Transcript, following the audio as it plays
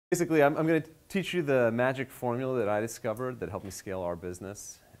Basically, I'm going to teach you the magic formula that I discovered that helped me scale our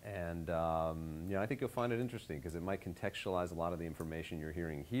business. And I think you'll find it interesting because it might contextualize a lot of the information you're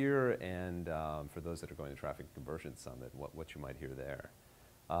hearing here and for those that are going to Traffic Conversion Summit, what you might hear there.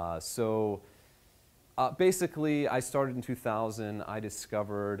 Basically, I started in 2000. I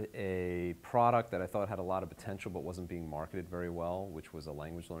discovered a product that I thought had a lot of potential but wasn't being marketed very well, which was a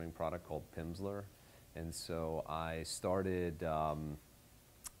language learning product called Plz. And so I started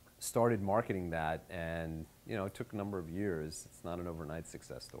marketing that, and it took a number of years. It's not an overnight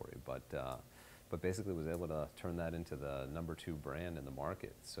success story, but basically was able to turn that into the #2 brand in the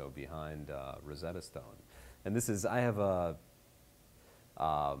market, so behind Rosetta Stone. And this is, I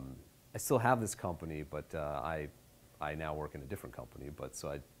still have this company, but I now work in a different company, but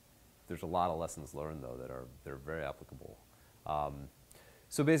there's a lot of lessons learned though they're very applicable.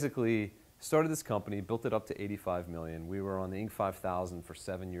 So basically, started this company, built it up to 85 million. We were on the Inc. 5000 for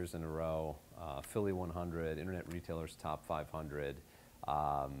 7 years in a row, Philly 100, Internet Retailers Top 500.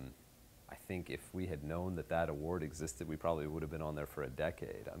 I think if we had known that that award existed, we probably would have been on there for a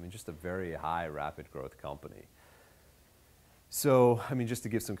decade. I mean, just a very high, rapid growth company. So, I mean, just to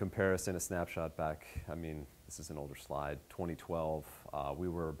give some comparison, a snapshot back, I mean, this is an older slide, 2012, we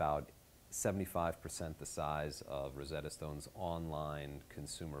were about 75% the size of Rosetta Stone's online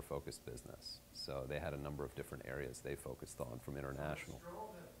consumer-focused business. So they had a number of different areas they focused on from international. So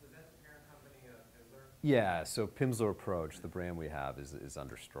was that the parent company of Plz? Yeah, so Plz Approach, the brand we have, is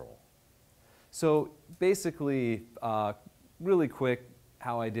under Stroll. So basically, really quick,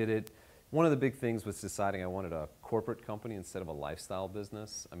 how I did it. One of the big things was deciding I wanted a corporate company instead of a lifestyle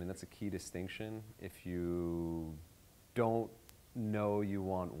business. I mean, that's a key distinction. If you don't know you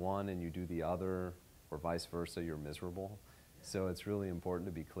want one and you do the other, or vice versa, you're miserable. Yeah. So it's really important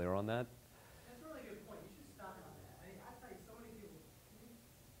to be clear on that. That's a really good point. You should stop on that. I find so many people. Can you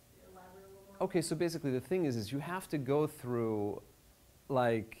elaborate a little more? Okay, so basically the thing is you have to go through,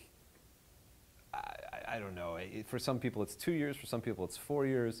 like, I don't know, for some people it's 2 years, for some people it's 4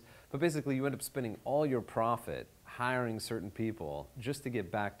 years, but basically you end up spending all your profit hiring certain people just to get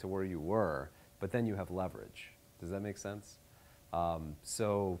back to where you were, but then you have leverage. Does that make sense?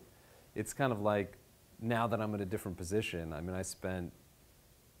 So it's kind of like, now that I'm in a different position, I mean, I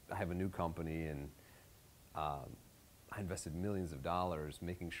have a new company, and I invested millions of dollars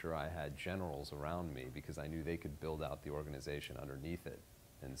making sure I had generals around me because I knew they could build out the organization underneath it.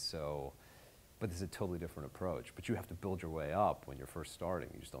 And so, but this is a totally different approach. But you have to build your way up when you're first starting.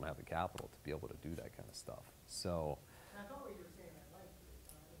 You just don't have the capital to be able to do that kind of stuff. So. And I thought what you were saying, I liked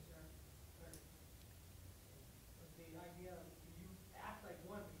the idea of you act like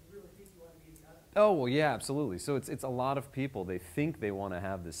one, but you really think you want to be the other. Oh, well, yeah, absolutely. So it's a lot of people. They think they want to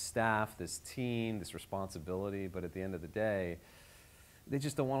have this staff, this team, this responsibility, but at the end of the day, they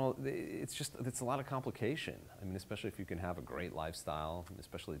just don't want to, it's a lot of complication. I mean, especially if you can have a great lifestyle,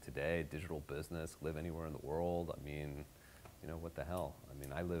 especially today, digital business, live anywhere in the world. I mean, what the hell? I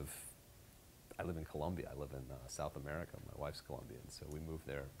mean, I live in Colombia. I live in South America. My wife's Colombian, so we moved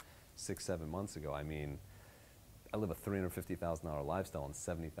there 6, 7 months ago. I mean, I live a $350,000 lifestyle on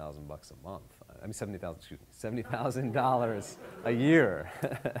 $70,000 a month. I mean, $70,000 a year.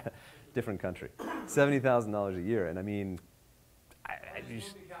 Different country. $70,000 a year, and I mean, you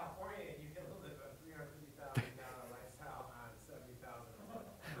moved to California and you can live a $350,000 lifestyle on $70,000 a month.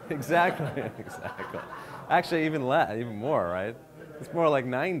 Exactly, exactly. Actually, even less, even more, right? It's more like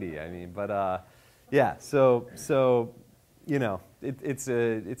 90. I mean, but yeah. So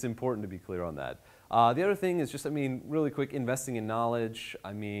it's important to be clear on that. The other thing is just, I mean, really quick, investing in knowledge.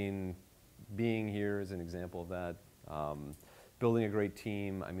 I mean, being here is an example of that. Building a great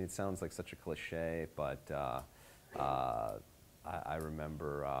team. I mean, it sounds like such a cliche, but I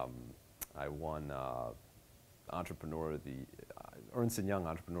remember I won Ernst & Young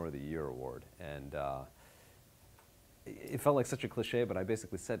Entrepreneur of the Year award, and it felt like such a cliche, but I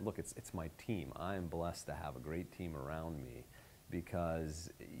basically said, look, it's my team. I am blessed to have a great team around me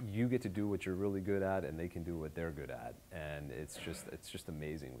because you get to do what you're really good at, and they can do what they're good at, and it's just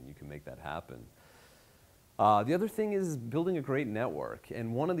amazing when you can make that happen. The other thing is building a great network.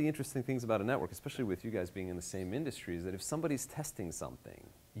 And one of the interesting things about a network, especially with you guys being in the same industry, is that if somebody's testing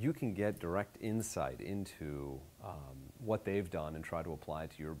something, you can get direct insight into what they've done and try to apply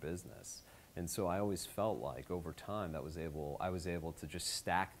it to your business. And so I always felt like over time I was able to just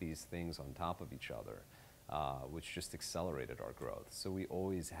stack these things on top of each other, which just accelerated our growth. So we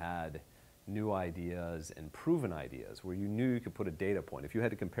always had new ideas and proven ideas where you knew you could put a data point. If you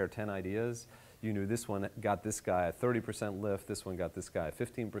had to compare 10 ideas, you knew this one got this guy a 30% lift, this one got this guy a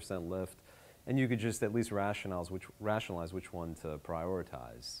 15% lift, And you could just at least rationalize which one to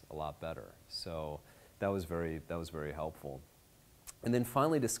prioritize a lot better. So that was very helpful. And then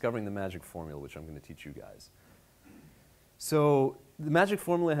finally discovering the magic formula, which I'm going to teach you guys. So the magic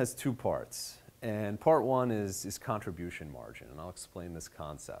formula has two parts. And part one is contribution margin, and I'll explain this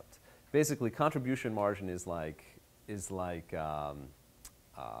concept. Basically, contribution margin is like I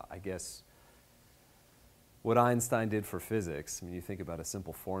guess, what Einstein did for physics. I mean, you think about a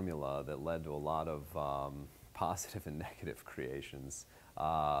simple formula that led to a lot of positive and negative creations.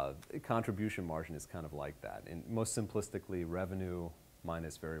 Contribution margin is kind of like that. And most simplistically, revenue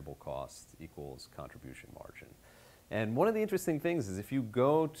minus variable cost equals contribution margin. And one of the interesting things is if you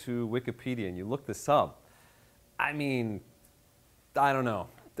go to Wikipedia and you look this up, I mean, I don't know.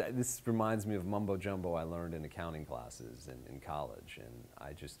 This reminds me of mumbo jumbo I learned in accounting classes in college. And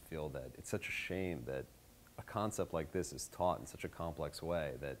I just feel that it's such a shame that a concept like this is taught in such a complex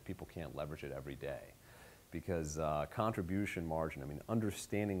way that people can't leverage it every day. Because contribution margin, I mean,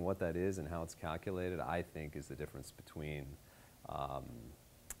 understanding what that is and how it's calculated, I think is the difference between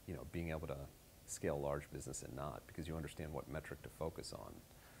being able to scale a large business and not, because you understand what metric to focus on.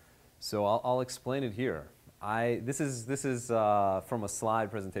 So I'll explain it here. This is from a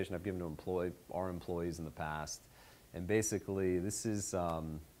slide presentation I've given to our employees in the past. And basically, this is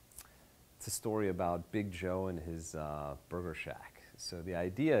it's a story about Big Joe and his burger shack. So the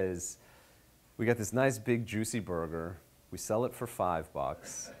idea is we got this nice big juicy burger. We sell it for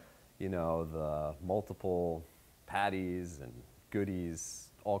 $5. You know, the multiple patties and goodies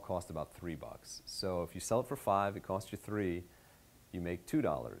all cost about $3. So if you sell it for $5, it costs you $3. You make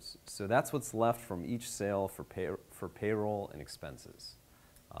 $2. So that's what's left from each sale for payroll and expenses.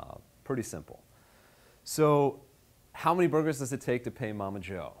 Pretty simple. So how many burgers does it take to pay Mama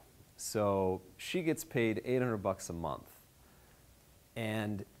Joe? So she gets paid $800 a month.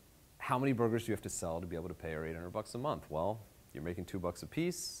 And how many burgers do you have to sell to be able to pay her $800 a month? Well, you're making $2 a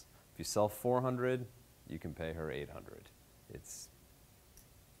piece. If you sell 400, you can pay her 800. It's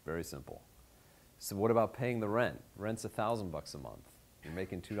very simple. So what about paying the rent? Rent's $1,000 a month. You're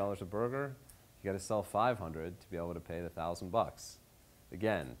making $2 a burger. You got to sell 500 to be able to pay the $1,000.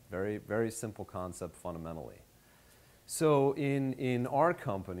 Again, very, very simple concept fundamentally. So in our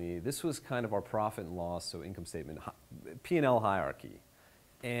company, this was kind of our profit and loss, so income statement, P&L hierarchy.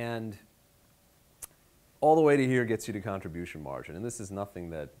 And all the way to here gets you to contribution margin. And this is nothing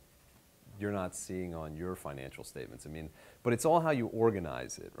that you're not seeing on your financial statements. I mean, but it's all how you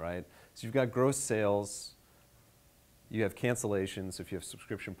organize it, right? So you've got gross sales, you have cancellations. If you have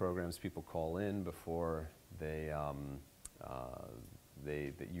subscription programs, people call in before that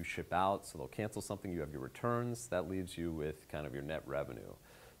you ship out, so they'll cancel something. You have your returns. That leaves you with kind of your net revenue.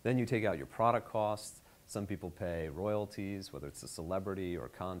 Then you take out your product costs. Some people pay royalties, whether it's a celebrity or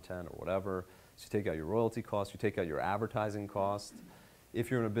content or whatever. So you take out your royalty costs. You take out your advertising cost. If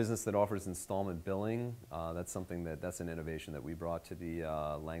you're in a business that offers installment billing, that's an innovation that we brought to the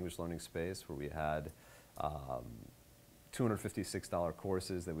language learning space, where we had $256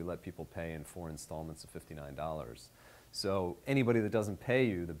 courses that we let people pay in 4 installments of $59. So anybody that doesn't pay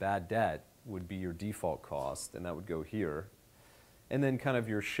you, the bad debt would be your default cost, and that would go here. And then kind of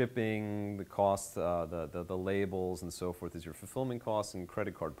your shipping, the cost, the labels and so forth is your fulfillment costs, and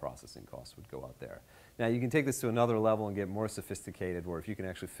credit card processing costs would go out there. Now you can take this to another level and get more sophisticated, where if you can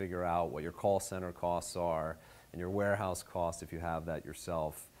actually figure out what your call center costs are and your warehouse costs, if you have that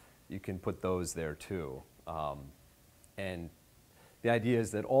yourself, you can put those there too. And the idea is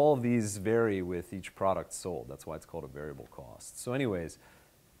that all of these vary with each product sold. That's why it's called a variable cost. So anyways,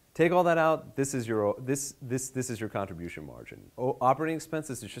 take all that out. This is your contribution margin. Operating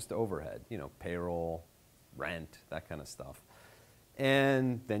expenses is just overhead, payroll, rent, that kind of stuff.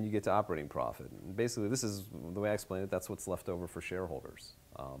 And then you get to operating profit. And basically, this is the way I explain it. That's what's left over for shareholders.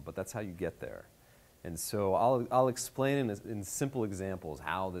 But that's how you get there. And so I'll explain in simple examples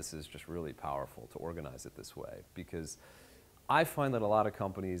how this is just really powerful to organize it this way, because I find that a lot of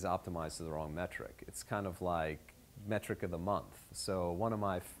companies optimize to the wrong metric. It's kind of like metric of the month. So one of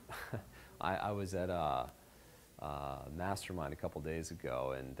my, I was at a mastermind a couple days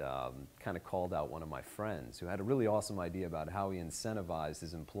ago and kind of called out one of my friends who had a really awesome idea about how he incentivized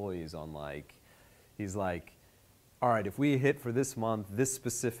his employees on he's like, all right, if we hit for this month this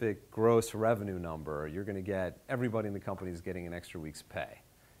specific gross revenue number, you're going to get, everybody in the company is getting an extra week's pay.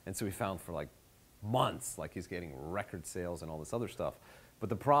 And so we found for months, he's getting record sales and all this other stuff. But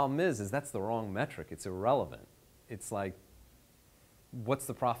the problem is that's the wrong metric. It's irrelevant. It's like, what's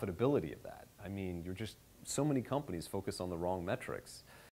the profitability of that? I mean, so many companies focus on the wrong metrics.